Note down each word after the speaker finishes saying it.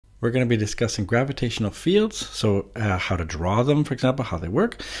we're going to be discussing gravitational fields, so how to draw them, for example, how they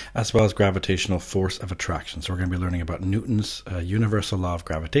work, as well as gravitational force of attraction. So we're going to be learning about Newton's universal law of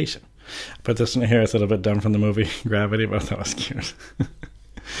gravitation. Put this in here, it's a little bit dumb from the movie Gravity, but that was cute.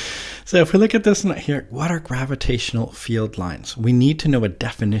 So if we look at this one here, what are gravitational field lines? We need to know a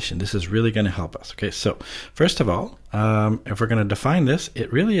definition. This is really going to help us. Okay, so first of all, if we're going to define this,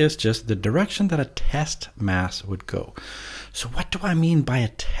 it really is just the direction that a test mass would go. So what do I mean by a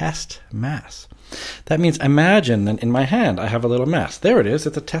test mass? That means imagine that in my hand I have a little mass. There it is,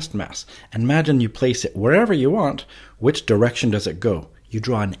 it's a test mass. Imagine you place it wherever you want. Which direction does it go? You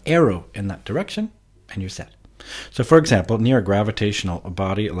draw an arrow in that direction and you're set. So for example, near a gravitational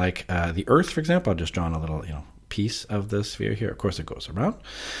body like the Earth, for example, I'll just draw on a little piece of the sphere here. Of course it goes around.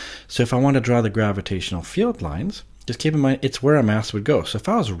 So if I want to draw the gravitational field lines, just keep in mind it's where a mass would go. So if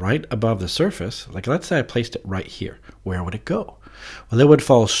I was right above the surface, like let's say I placed it right here, where would it go? Well, it would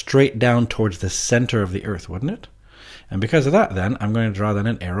fall straight down towards the center of the Earth, wouldn't it? And because of that, then I'm going to draw then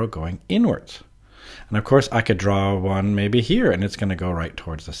an arrow going inwards. And of course, I could draw one maybe here, and it's going to go right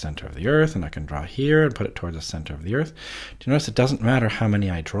towards the center of the Earth. And I can draw here and put it towards the center of the Earth. Do you notice it doesn't matter how many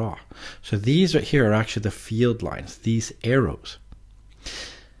I draw? So these right here are actually the field lines, these arrows.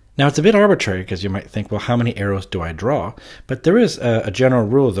 Now, it's a bit arbitrary because you might think, well, how many arrows do I draw? But there is a general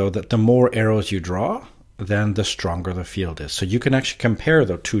rule, though, that the more arrows you draw, then the stronger the field is. So you can actually compare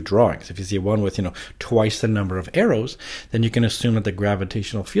the two drawings. If you see one with, twice the number of arrows, then you can assume that the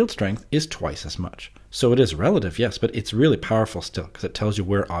gravitational field strength is twice as much. So it is relative, yes, but it's really powerful still because it tells you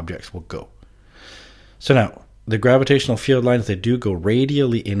where objects will go. So now, the gravitational field lines, they do go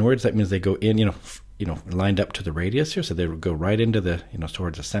radially inwards. That means they go in, lined up to the radius here. So they would go right into the,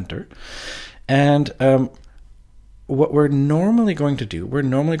 towards the center. And what we're normally going to do, we're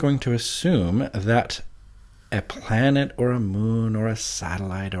normally going to assume that a planet or a moon or a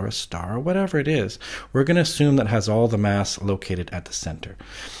satellite or a star or whatever it is, we're going to assume that has all the mass located at the center.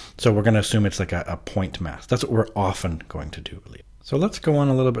 So we're going to assume it's like a point mass. That's what we're often going to do. So let's go on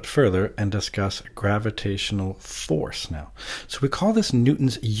a little bit further and discuss gravitational force now. So we call this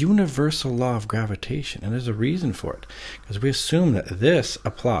Newton's universal law of gravitation, and there's a reason for it, because we assume that this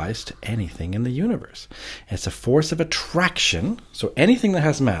applies to anything in the universe. It's a force of attraction, so anything that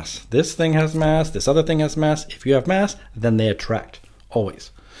has mass. This thing has mass, this other thing has mass. If you have mass, then they attract,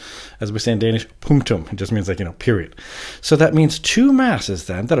 always. As we say in Danish, punktum. It just means period. So that means two masses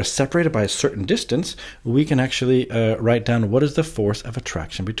then that are separated by a certain distance, we can actually write down what is the force of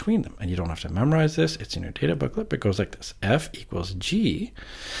attraction between them. And you don't have to memorize this. It's in your data booklet, but it goes like this. F equals G.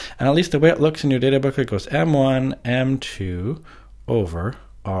 And at least the way it looks in your data booklet goes M1, M2 over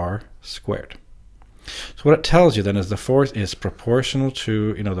R squared. So what it tells you then is the force is proportional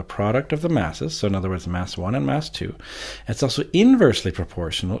to, the product of the masses. So in other words, mass 1 and mass 2. It's also inversely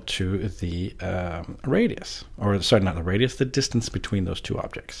proportional to the radius. Or, sorry, not the radius, the distance between those two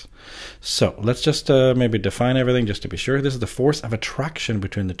objects. So let's just maybe define everything just to be sure. This is the force of attraction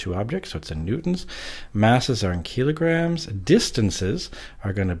between the two objects. So it's in newtons. Masses are in kilograms. Distances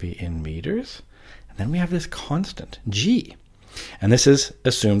are going to be in meters. And then we have this constant, G. And this is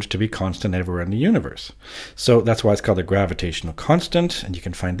assumed to be constant everywhere in the universe. So that's why it's called a gravitational constant. And you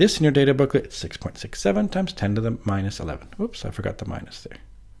can find this in your data booklet. It's 6.67 times 10 to the minus 11. Oops, I forgot the minus there.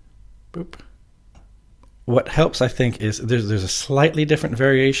 Boop. What helps, I think, is there's a slightly different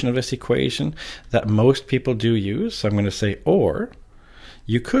variation of this equation that most people do use. So I'm going to say or.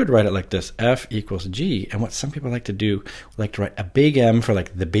 You could write it like this, F equals G. And what some people like to do, like to write a big M for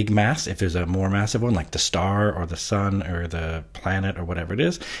like the big mass, if there's a more massive one, like the star or the sun or the planet or whatever it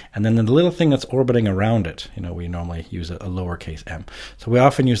is. And then the little thing that's orbiting around it, we normally use a lowercase m. So we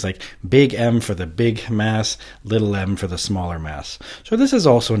often use like big M for the big mass, little m for the smaller mass. So this is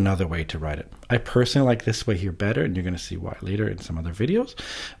also another way to write it. I personally like this way here better, and you're going to see why later in some other videos.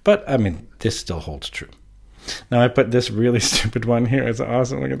 But I mean, this still holds true. Now I put this really stupid one here. It's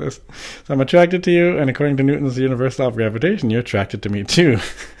awesome. Look at this. So I'm attracted to you, and according to Newton's universal law of gravitation, you're attracted to me too.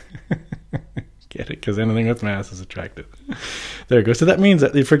 Get it? Because anything with mass is attracted. There you go. So that means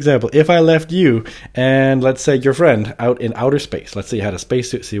that, for example, if I left you and let's say your friend out in outer space, let's say you had a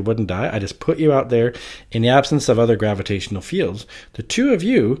spacesuit so you wouldn't die, I just put you out there in the absence of other gravitational fields, the two of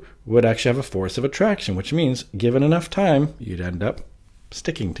you would actually have a force of attraction, which means given enough time, you'd end up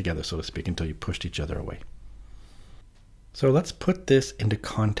sticking together, so to speak, until you pushed each other away. So let's put this into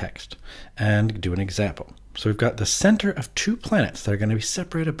context and do an example. So we've got the center of two planets that are going to be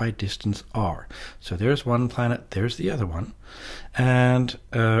separated by distance r. So there's one planet, there's the other one. And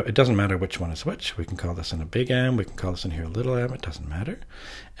it doesn't matter which one is which. We can call this in a big M, we can call this in here a little m, it doesn't matter.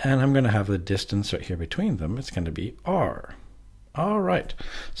 And I'm going to have the distance right here between them. It's going to be r. All right.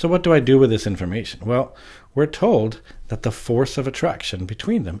 So what do I do with this information? Well, we're told that the force of attraction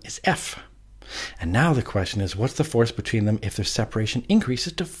between them is F. And now the question is, what's the force between them if their separation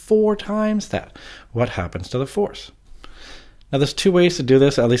increases to 4 times that? What happens to the force? Now, there's 2 ways to do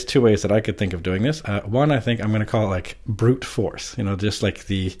this, at least 2 ways that I could think of doing this. One, I think I'm going to call it like brute force,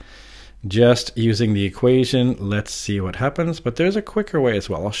 just using the equation, let's see what happens. But there's a quicker way as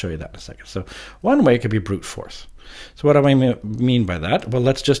well. I'll show you that in a second. So one way could be brute force. So what do I mean by that? Well,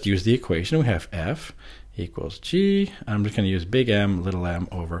 let's just use the equation. We have F equals G. I'm just going to use big M, little m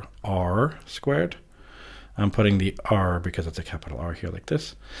over R squared. I'm putting the R because it's a capital R here like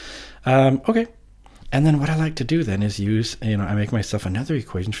this. Okay. And then what I like to do then is use, I make myself another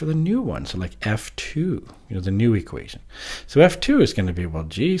equation for the new one. So like F2, the new equation. So F2 is going to be, well,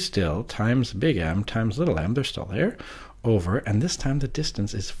 G still times big M times little m, they're still there, over, and this time the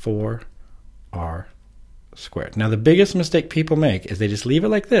distance is 4R squared. Now the biggest mistake people make is they just leave it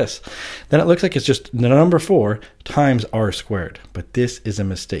like this. Then it looks like it's just the number 4 times R squared. But this is a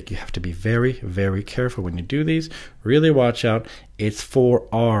mistake. You have to be very, very careful when you do these. Really watch out. It's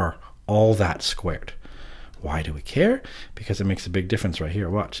 4R, all that squared. Why do we care? Because it makes a big difference right here.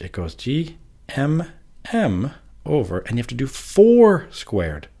 Watch. It goes G, M, M over, and you have to do 4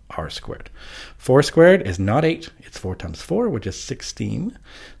 squared R squared. 4 squared is not 8. It's 4 times 4, which is 16.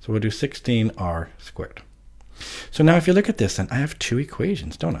 So we'll do 16R squared. So now if you look at this, then I have 2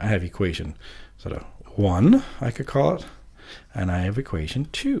 equations, don't I? I have equation sort of 1, I could call it, and I have equation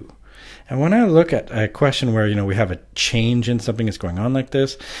 2. And when I look at a question where, we have a change in something that's going on like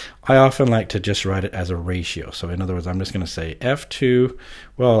this, I often like to just write it as a ratio. So in other words, I'm just going to say F2,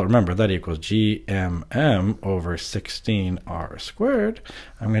 well, remember that equals GMM over 16R squared.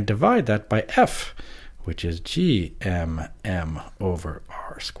 I'm going to divide that by F, which is GMM over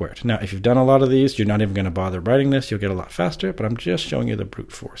R squared. Now, if you've done a lot of these, you're not even going to bother writing this. You'll get a lot faster, but I'm just showing you the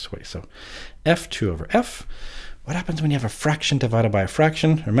brute force way. So F2 over F. What happens when you have a fraction divided by a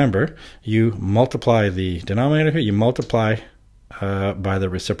fraction? Remember, you multiply the denominator here, you multiply by the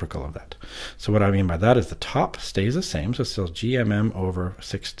reciprocal of that. So what I mean by that is the top stays the same, so it's still GMM over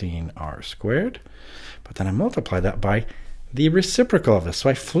 16R squared, but then I multiply that by the reciprocal of this, so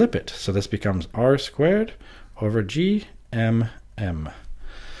I flip it. So this becomes R squared over GMM.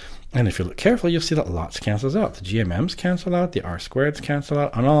 And if you look carefully, you'll see that lots cancels out. The GMMs cancel out, the R squareds cancel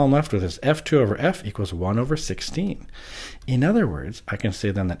out, and all I'm left with is F2 over F equals 1 over 16. In other words, I can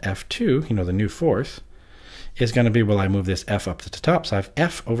say then that F2, the new force, is going to be, well, I move this F up to the top, so I have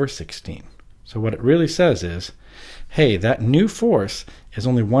F over 16. So what it really says is, hey, that new force is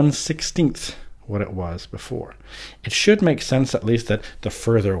only 1/16 what it was before. It should make sense at least that the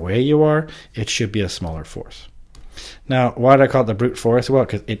further away you are, it should be a smaller force. Now, why did I call it the brute force? Well,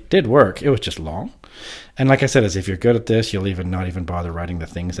 because it did work. It was just long. And like I said, if you're good at this, you'll not even bother writing the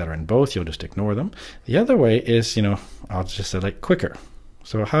things that are in both. You'll just ignore them. The other way is, I'll just say like quicker.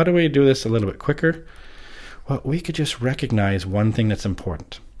 So how do we do this a little bit quicker? Well, we could just recognize one thing that's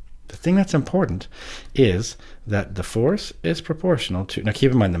important. The thing that's important is that the force is proportional to, now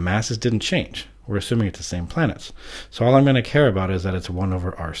keep in mind the masses didn't change. We're assuming it's the same planets. So all I'm going to care about is that it's 1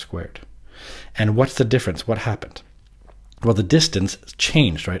 over R squared. And what's the difference? What happened? Well, the distance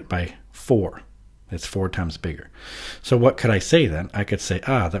changed, right, by 4. It's 4 times bigger. So what could I say then? I could say,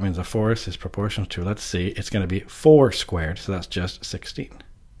 that means the force is proportional to, let's see, it's going to be 4 squared, so that's just 16.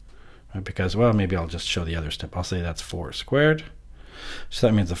 Right? Because, well, maybe I'll just show the other step. I'll say that's 4 squared. So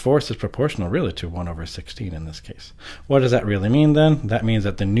that means the force is proportional really to 1 over 16 in this case. What does that really mean then? That means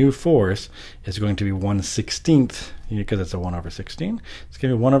that the new force is going to be 1/16, because it's a 1 over 16. It's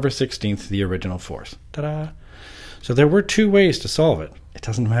going to be 1 over 16th the original force. Ta-da! So there were 2 ways to solve it. It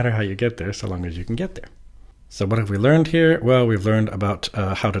doesn't matter how you get there, so long as you can get there. So what have we learned here? Well, we've learned about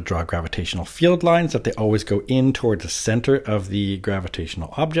how to draw gravitational field lines, that they always go in toward the center of the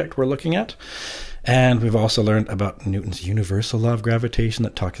gravitational object we're looking at. And we've also learned about Newton's universal law of gravitation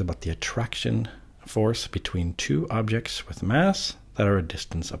that talks about the attraction force between 2 objects with mass that are a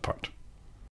distance apart.